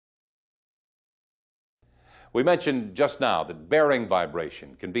We mentioned just now that bearing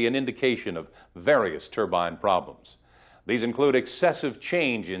vibration can be an indication of various turbine problems. These include excessive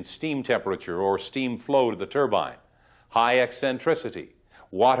change in steam temperature or steam flow to the turbine, high eccentricity,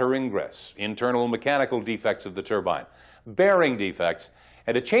 water ingress, internal mechanical defects of the turbine, bearing defects,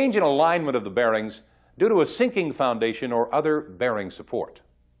 and a change in alignment of the bearings due to a sinking foundation or other bearing support.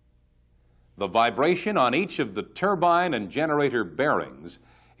 The vibration on each of the turbine and generator bearings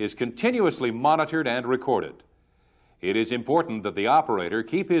is continuously monitored and recorded. It is important that the operator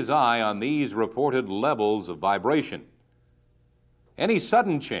keep his eye on these reported levels of vibration. Any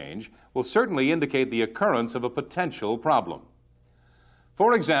sudden change will certainly indicate the occurrence of a potential problem.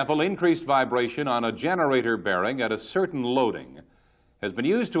 For example, increased vibration on a generator bearing at a certain loading has been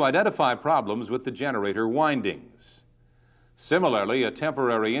used to identify problems with the generator windings. Similarly, a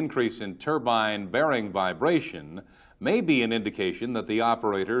temporary increase in turbine bearing vibration may be an indication that the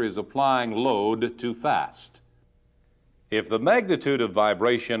operator is applying load too fast. If the magnitude of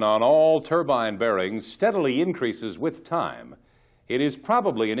vibration on all turbine bearings steadily increases with time, it is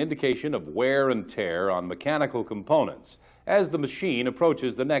probably an indication of wear and tear on mechanical components as the machine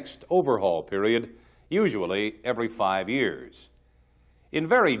approaches the next overhaul period, usually every 5 years. In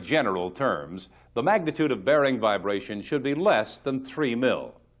very general terms, the magnitude of bearing vibration should be less than 3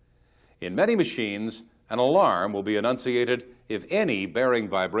 mil. In many machines, an alarm will be enunciated if any bearing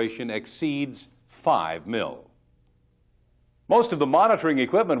vibration exceeds 5 mil. Most of the monitoring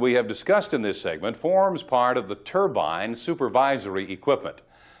equipment we have discussed in this segment forms part of the turbine supervisory equipment.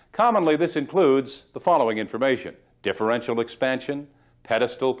 Commonly, this includes the following information: differential expansion,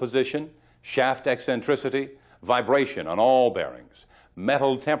 pedestal position, shaft eccentricity, vibration on all bearings,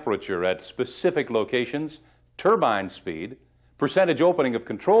 metal temperature at specific locations, turbine speed, percentage opening of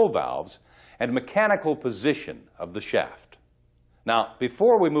control valves, and mechanical position of the shaft. Now,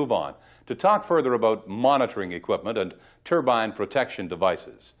 before we move on to talk further about monitoring equipment and turbine protection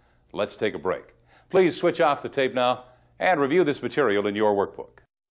devices, let's take a break. Please switch off the tape now and review this material in your workbook.